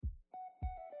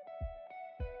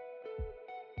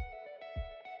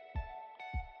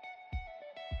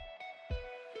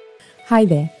Hi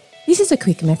there. This is a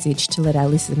quick message to let our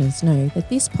listeners know that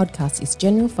this podcast is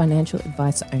general financial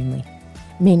advice only,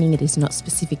 meaning it is not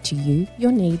specific to you,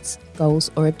 your needs,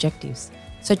 goals, or objectives.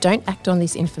 So don't act on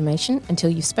this information until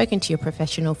you've spoken to your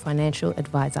professional financial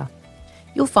advisor.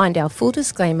 You'll find our full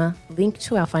disclaimer, link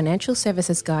to our financial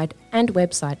services guide and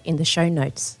website in the show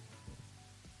notes.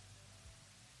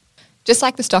 Just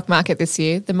like the stock market this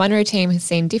year, the Munro team has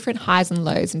seen different highs and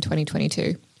lows in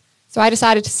 2022. So I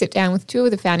decided to sit down with two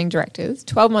of the founding directors,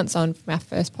 12 months on from our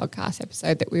first podcast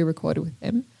episode that we recorded with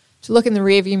them, to look in the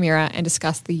rearview mirror and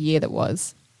discuss the year that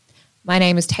was. My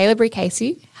name is Taylor Bree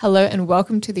Casey. Hello and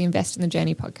welcome to the Invest in the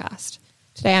Journey podcast.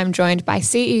 Today I'm joined by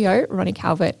CEO Ronnie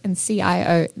Calvert and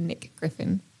CIO Nick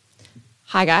Griffin.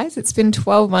 Hi guys, it's been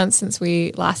 12 months since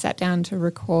we last sat down to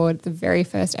record the very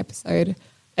first episode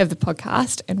of the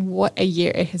podcast, and what a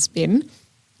year it has been.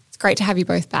 It's great to have you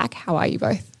both back. How are you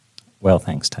both? Well,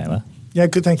 thanks, Taylor. Yeah,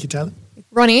 good. Thank you, Taylor.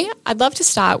 Ronnie, I'd love to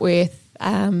start with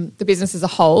the business as a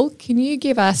whole. Can you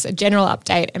give us a general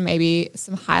update and maybe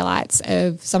some highlights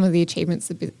of some of the achievements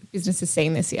the business has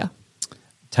seen this year?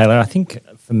 Taylor, I think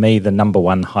for me the number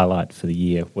one highlight for the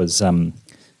year was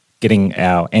getting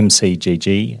our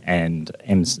MCGG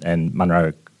and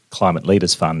Munro Climate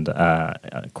Leaders Fund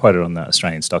quoted on the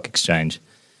Australian Stock Exchange.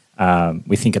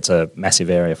 We think it's a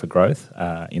massive area for growth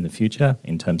in the future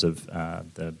in terms of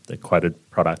the quoted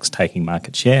products taking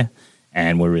market share,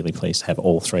 and we're really pleased to have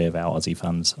all three of our Aussie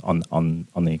funds on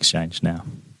the exchange now.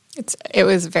 It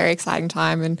was a very exciting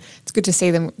time, and it's good to see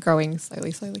them growing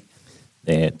slowly.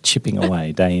 They're chipping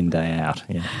away day in, day out.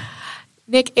 Yeah.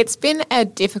 Nick, it's been a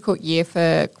difficult year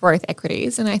for growth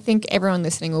equities, and I think everyone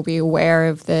listening will be aware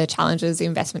of the challenges the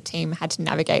investment team had to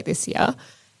navigate this year.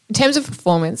 In terms of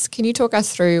performance, can you talk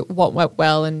us through what went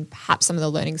well and perhaps some of the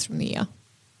learnings from the year?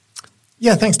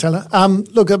 Yeah, thanks, Taylor.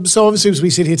 So obviously as we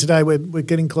sit here today, we're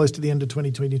getting close to the end of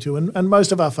 2022, and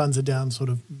most of our funds are down sort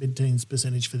of mid-teens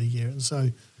 % for the year. And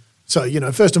so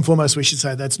first and foremost, we should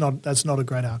say that's not a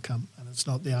great outcome, and it's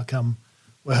not the outcome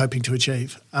we're hoping to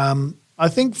achieve. I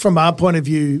think from our point of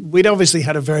view, we'd obviously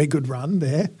had a very good run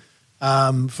there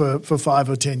for 5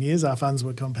 or 10 years. Our funds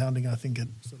were compounding, I think, at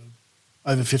sort of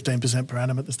over 15% per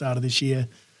annum at the start of this year.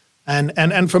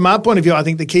 And from our point of view, I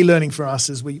think the key learning for us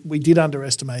is we did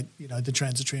underestimate, the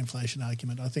transitory inflation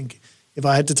argument. I think if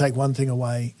I had to take one thing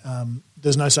away,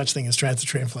 there's no such thing as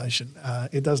transitory inflation.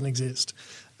 It doesn't exist.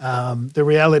 The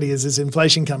reality is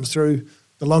inflation comes through,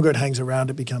 the longer it hangs around,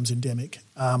 it becomes endemic.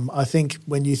 I think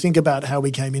when you think about how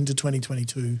we came into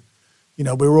 2022, we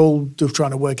were all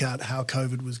trying to work out how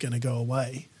COVID was going to go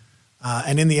away.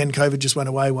 And in the end, COVID just went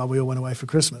away while we all went away for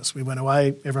Christmas. We went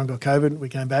away, everyone got COVID, we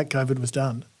came back, COVID was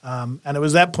done. And it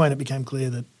was that point it became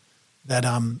clear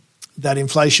that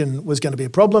inflation was going to be a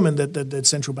problem, and that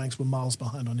central banks were miles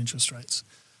behind on interest rates.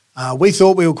 We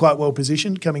thought we were quite well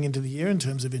positioned coming into the year in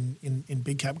terms of in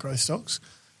big cap growth stocks.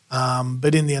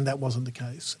 But in the end, that wasn't the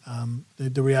case.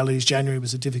 The reality is January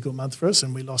was a difficult month for us,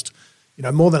 and we lost,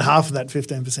 more than half of that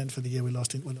 15% for the year we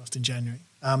lost in January.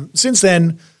 Since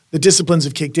then, the disciplines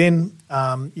have kicked in.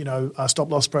 Our stop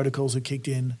loss protocols have kicked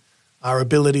in. Our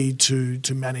ability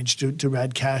to manage to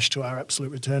add cash to our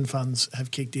absolute return funds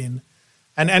have kicked in.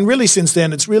 And really since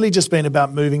then, it's really just been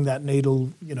about moving that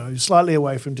needle, slightly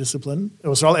away from discipline,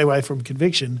 or slightly away from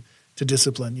conviction to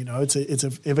discipline. It's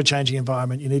a ever-changing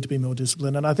environment. You need to be more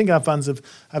disciplined. And I think our funds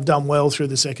have done well through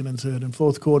the second and third and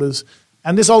fourth quarters.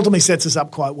 And this ultimately sets us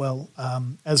up quite well.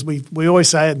 As we always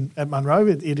say at Munro,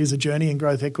 it is a journey in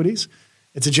growth equities.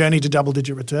 It's a journey to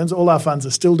double-digit returns. All our funds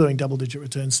are still doing double-digit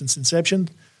returns since inception.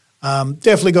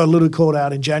 Definitely got a little caught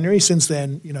out in January. Since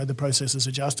then, the process has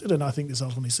adjusted, and I think this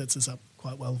ultimately sets us up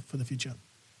quite well for the future.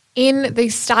 In the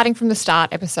Starting from the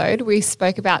Start episode, we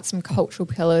spoke about some cultural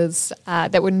pillars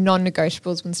that were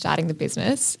non-negotiables when starting the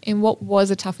business. In what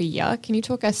was a tougher year, can you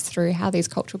talk us through how these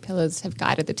cultural pillars have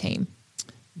guided the team?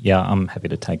 Yeah, I'm happy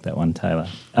to take that one, Taylor.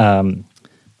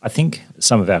 I think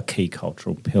some of our key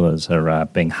cultural pillars are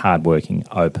being hardworking,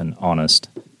 open, honest,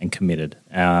 and committed.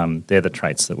 They're the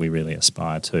traits that we really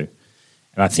aspire to.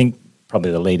 And I think probably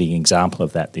the leading example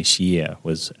of that this year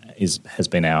has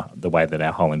been the way that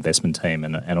our whole investment team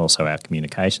and also our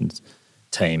communications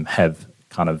team have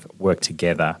kind of worked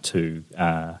together to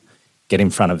get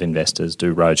in front of investors,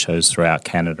 do roadshows throughout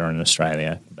Canada and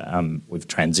Australia. We've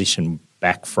transitioned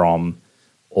back from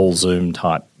all Zoom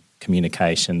type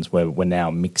communications where we're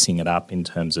now mixing it up in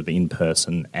terms of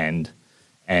in-person and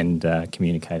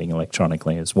communicating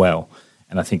electronically as well.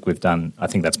 And I think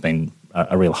that's been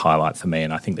a real highlight for me,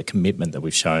 and I think the commitment that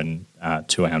we've shown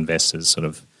to our investors sort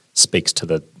of speaks to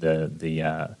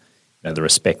the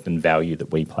respect and value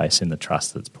that we place in the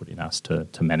trust that's put in us to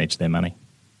manage their money.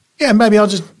 Yeah, maybe I'll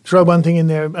just throw one thing in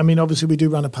there. I mean, obviously we do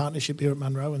run a partnership here at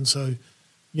Munro, and so,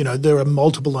 there are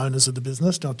multiple owners of the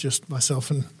business, not just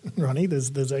myself and Ronnie.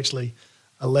 There's actually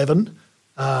 11,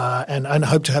 and I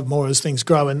hope to have more as things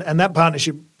grow. And that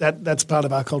partnership, that's part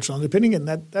of our cultural underpinning. And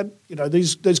that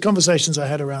these conversations I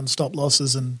had around stop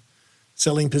losses and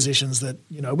selling positions that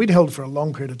we'd held for a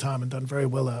long period of time and done very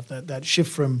well at that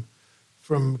shift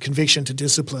from conviction to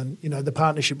discipline. The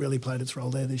partnership really played its role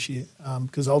there this year,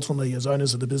 because ultimately, as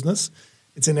owners of the business,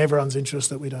 it's in everyone's interest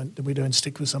that we don't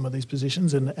stick with some of these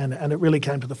positions, and it really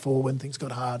came to the fore when things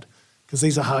got hard, because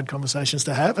these are hard conversations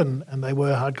to have, and they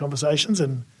were hard conversations,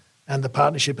 and the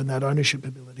partnership and that ownership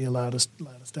ability allowed us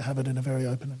to have it in a very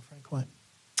open and frank way.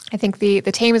 I think the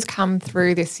team has come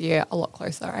through this year a lot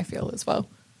closer, I feel, as well.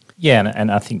 Yeah,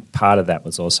 and I think part of that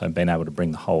was also being able to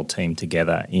bring the whole team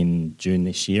together in June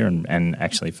this year, and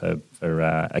actually for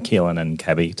Akeelan and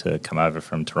Cabby to come over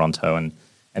from Toronto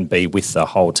and be with the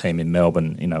whole team in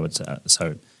Melbourne.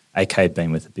 So AK had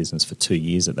been with the business for 2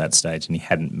 years at that stage, and he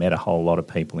hadn't met a whole lot of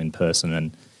people in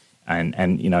person, and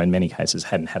in many cases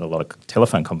hadn't had a lot of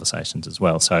telephone conversations as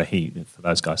well. So for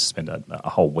those guys to spend a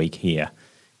whole week here,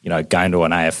 going to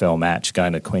an AFL match,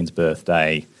 going to Queen's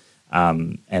birthday.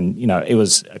 It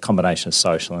was a combination of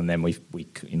social, and then with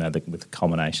the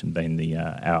culmination being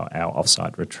our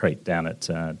offsite retreat down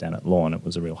at Lorne. It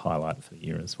was a real highlight for the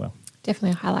year as well.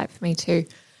 Definitely a highlight for me too.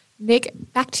 Nick,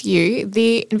 back to you.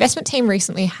 The investment team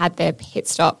recently had their pit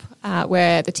stop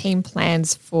where the team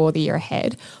plans for the year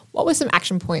ahead. What were some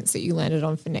action points that you landed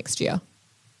on for next year?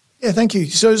 Yeah, thank you.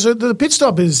 So the pit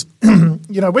stop is, when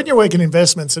you're working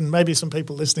investments, and maybe some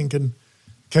people listening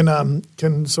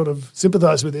can sort of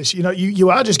sympathise with this. You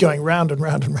are just going round and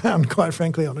round and round, quite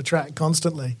frankly, on a track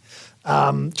constantly,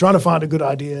 trying to find a good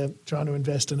idea, trying to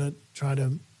invest in it, trying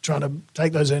to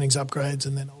take those earnings upgrades,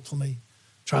 and then ultimately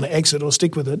trying to exit or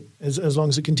stick with it as long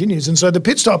as it continues. And so the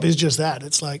pit stop is just that.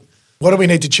 It's like, what do we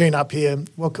need to tune up here?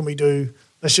 What can we do?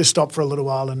 Let's just stop for a little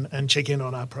while and check in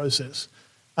on our process.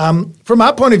 From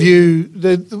our point of view,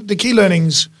 the key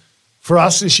learnings for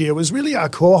us this year was really our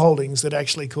core holdings that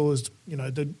actually caused,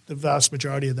 the vast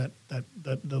majority of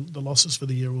the losses for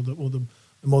the year, or the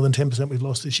more than 10% we've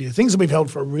lost this year. Things that we've held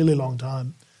for a really long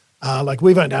time. Like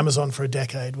we've owned Amazon for a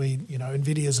decade.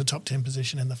 Nvidia's a top 10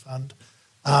 position in the fund.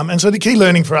 And so the key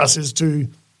learning for us is to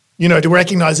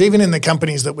recognize, even in the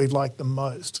companies that we've liked the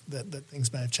most, that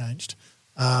things may have changed.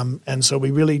 And so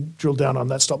we really drilled down on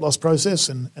that stop loss process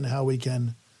and how we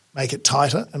can make it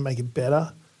tighter and make it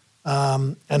better.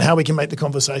 And how we can make the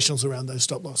conversations around those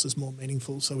stop losses more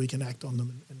meaningful, so we can act on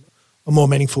them in a more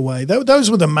meaningful way.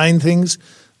 Those were the main things.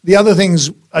 The other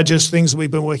things are just things that we've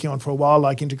been working on for a while,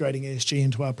 like integrating ESG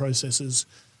into our processes,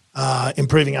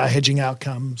 improving our hedging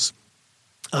outcomes,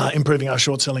 improving our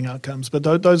short selling outcomes. But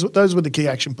those were the key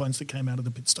action points that came out of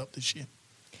the pit stop this year.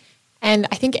 And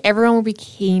I think everyone will be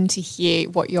keen to hear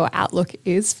what your outlook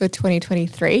is for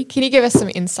 2023. Can you give us some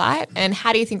insight, and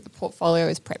how do you think the portfolio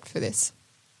is prepped for this?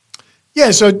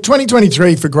 Yeah, so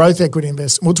 2023 for growth equity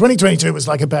investment. Well, 2022 was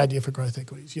like a bad year for growth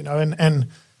equities, and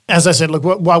as I said, look,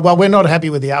 while we're not happy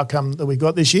with the outcome that we've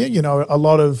got this year, a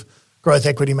lot of growth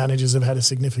equity managers have had a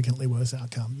significantly worse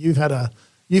outcome. You've had a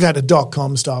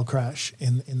 .com style crash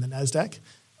in the Nasdaq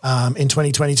in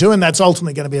 2022, and that's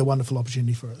ultimately going to be a wonderful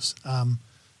opportunity for us.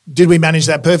 Did we manage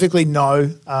that perfectly?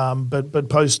 No, but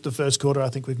post the first quarter, I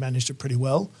think we've managed it pretty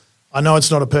well. I know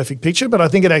it's not a perfect picture, but I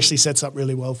think it actually sets up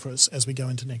really well for us as we go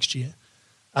into next year.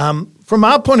 From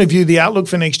our point of view, the outlook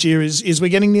for next year is we're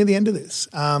getting near the end of this.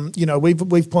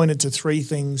 We've pointed to three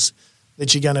things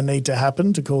that you're going to need to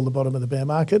happen to call the bottom of the bear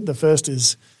market. The first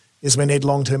is we need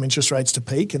long-term interest rates to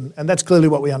peak, and that's clearly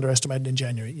what we underestimated in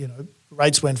January.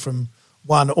 Rates went from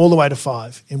 1 all the way to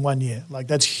 5 in 1 year. Like,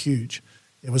 that's huge.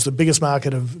 It was the biggest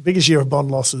year of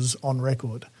bond losses on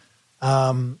record.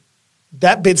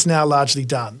 That bit's now largely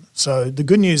done. So the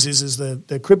good news is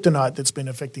the kryptonite that's been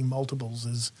affecting multiples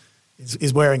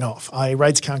is wearing off.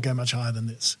 Rates can't go much higher than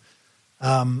this.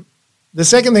 The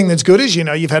second thing that's good is,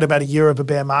 you've had about a year of a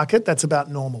bear market. That's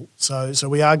about normal. So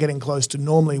we are getting close to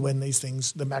normally when these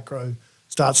things, the macro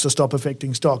starts to stop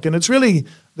affecting stock. And it's really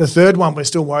the third one we're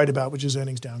still worried about, which is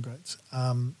earnings downgrades.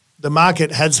 The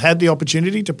market has had the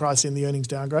opportunity to price in the earnings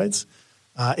downgrades.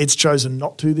 It's chosen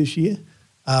not to this year.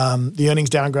 The earnings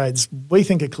downgrades we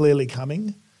think are clearly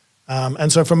coming.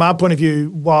 And so from our point of view,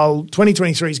 while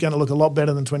 2023 is going to look a lot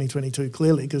better than 2022,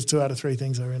 clearly, because 2 out of 3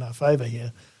 things are in our favour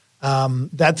here,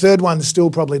 that third one is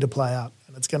still probably to play out,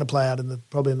 and it's going to play out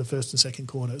probably in the first and second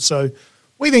quarter. So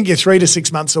we think you're 3 to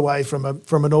 6 months away from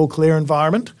an all-clear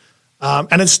environment,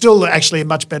 and it's still actually a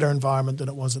much better environment than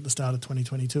it was at the start of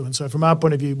 2022. And so from our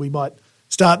point of view, we might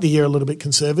start the year a little bit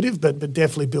conservative, but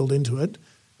definitely build into it.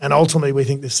 And ultimately, we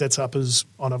think this sets up as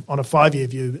on a 5-year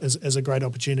view as a great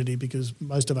opportunity because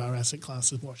most of our asset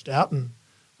class is washed out and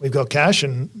we've got cash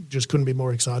and just couldn't be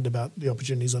more excited about the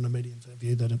opportunities on a medium-term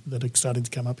view that are starting to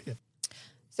come up here.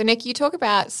 So, Nick, you talk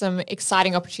about some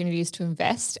exciting opportunities to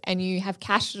invest and you have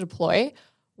cash to deploy.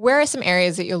 Where are some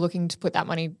areas that you're looking to put that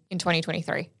money in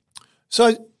 2023?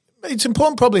 So it's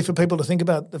important probably for people to think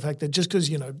about the fact that just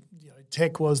because,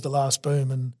 tech was the last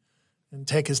boom and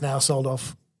tech is now sold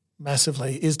off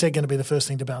massively, is tech going to be the first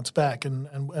thing to bounce back?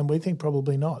 And we think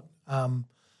probably not.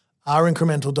 Our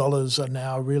incremental dollars are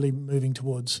now really moving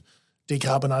towards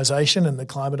decarbonisation and the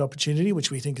climate opportunity,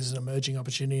 which we think is an emerging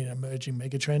opportunity, an emerging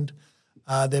megatrend.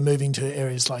 They're moving to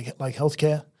areas like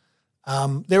healthcare.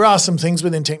 There are some things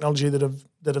within technology that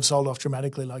have sold off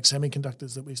dramatically, like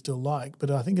semiconductors that we still like.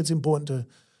 But I think it's important to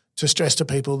stress to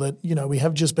people that, we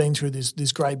have just been through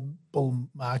this great bull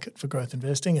market for growth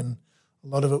investing and a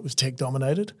lot of it was tech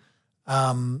dominated.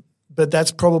 But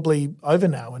that's probably over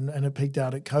now and it peaked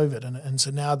out at COVID. And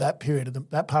so now that period of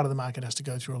that part of the market has to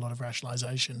go through a lot of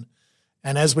rationalisation.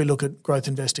 And as we look at growth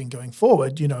investing going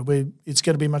forward, it's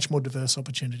going to be much more diverse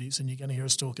opportunities and you're going to hear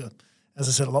us talk, as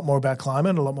I said, a lot more about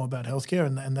climate, a lot more about healthcare,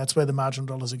 and that's where the marginal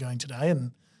dollars are going today.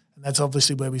 And that's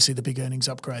obviously where we see the big earnings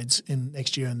upgrades in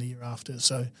next year and the year after.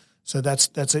 So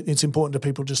that's it. It's important to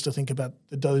people just to think about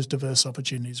those diverse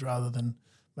opportunities rather than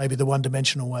maybe the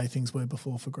one-dimensional way things were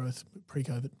before for growth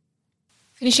pre-COVID.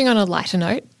 Finishing on a lighter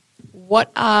note,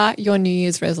 what are your New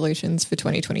Year's resolutions for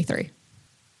 2023? Do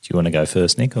you want to go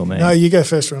first, Nick, or me? No, you go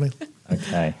first, Ronnie.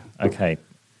 Okay.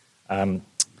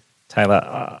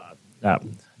 Taylor,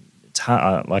 it's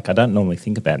hard. I don't normally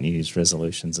think about New Year's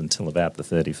resolutions until about the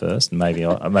 31st,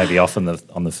 and maybe off on the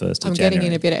 1st of January. I'm getting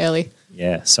in a bit early.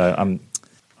 Yeah, so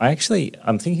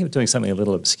I'm thinking of doing something a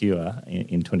little obscure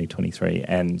in 2023,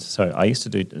 and so I used to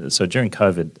do. So during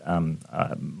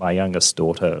COVID, my youngest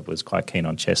daughter was quite keen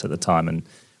on chess at the time, and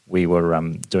we were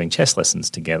doing chess lessons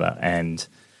together, and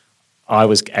I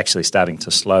was actually starting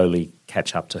to slowly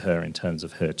catch up to her in terms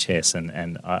of her chess,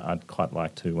 and I'd quite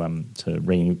like to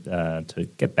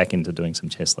get back into doing some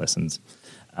chess lessons.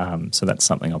 So that's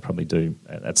something I'll probably do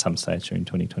at some stage during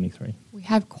 2023. We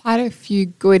have quite a few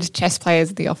good chess players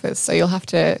at the office, so you'll have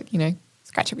to,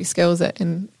 scratch up your skills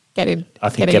and get in. I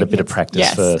think get a bit of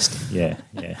practice first. Yeah.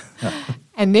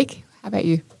 And Nick, how about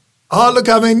you? Oh, look,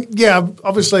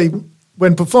 obviously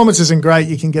when performance isn't great,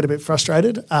 you can get a bit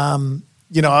frustrated. I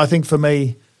think for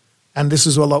me, and this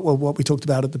is a lot what we talked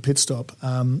about at the pit stop,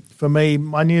 for me,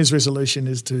 my New Year's resolution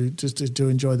is to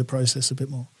enjoy the process a bit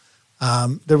more.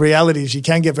 The reality is you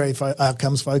can get very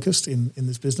outcomes focused in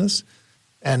this business,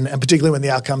 and particularly when the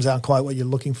outcomes aren't quite what you're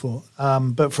looking for.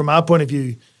 But from our point of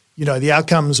view, the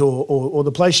outcomes or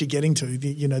the place you're getting to,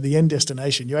 the end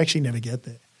destination, you actually never get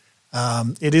there.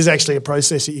 It is actually a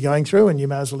process that you're going through, and you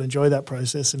may as well enjoy that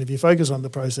process. And if you focus on the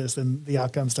process, then the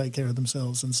outcomes take care of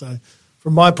themselves. And so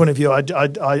from my point of view,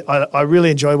 I really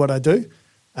enjoy what I do.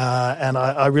 And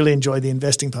I really enjoy the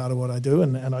investing part of what I do,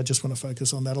 and I just want to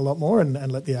focus on that a lot more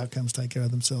and let the outcomes take care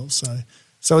of themselves.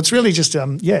 So it's really just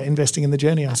investing in the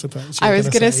journey, I suppose. I was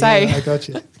going to say. Yeah, I got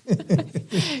you.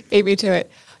 Beat me to it.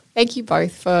 Thank you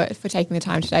both for taking the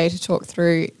time today to talk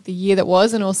through the year that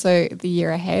was and also the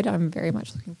year ahead. I'm very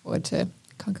much looking forward to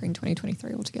conquering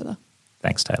 2023 altogether.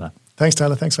 Thanks, Taylor. Thanks,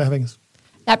 Taylor. Thanks for having us.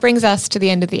 That brings us to the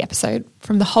end of the episode.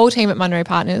 From the whole team at Munro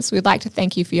Partners, we'd like to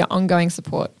thank you for your ongoing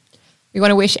support. We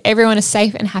want to wish everyone a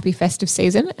safe and happy festive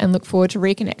season and look forward to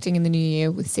reconnecting in the new year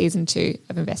with Season 2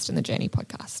 of Invest in the Journey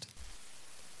podcast.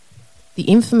 The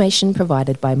information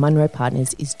provided by Munro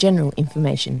Partners is general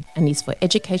information and is for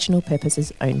educational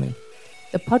purposes only.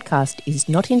 The podcast is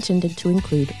not intended to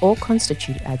include or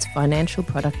constitute as financial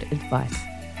product advice.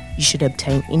 You should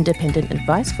obtain independent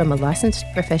advice from a licensed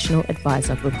professional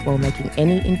advisor before making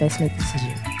any investment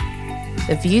decision.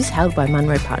 The views held by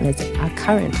Munro Partners are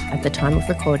current at the time of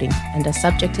recording and are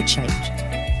subject to change.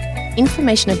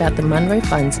 Information about the Munro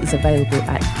funds is available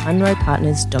at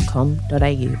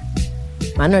munropartners.com.au.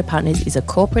 Munro Partners is a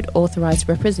corporate authorised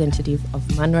representative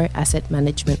of Munro Asset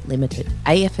Management Limited,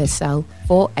 AFSL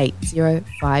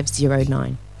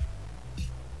 480509.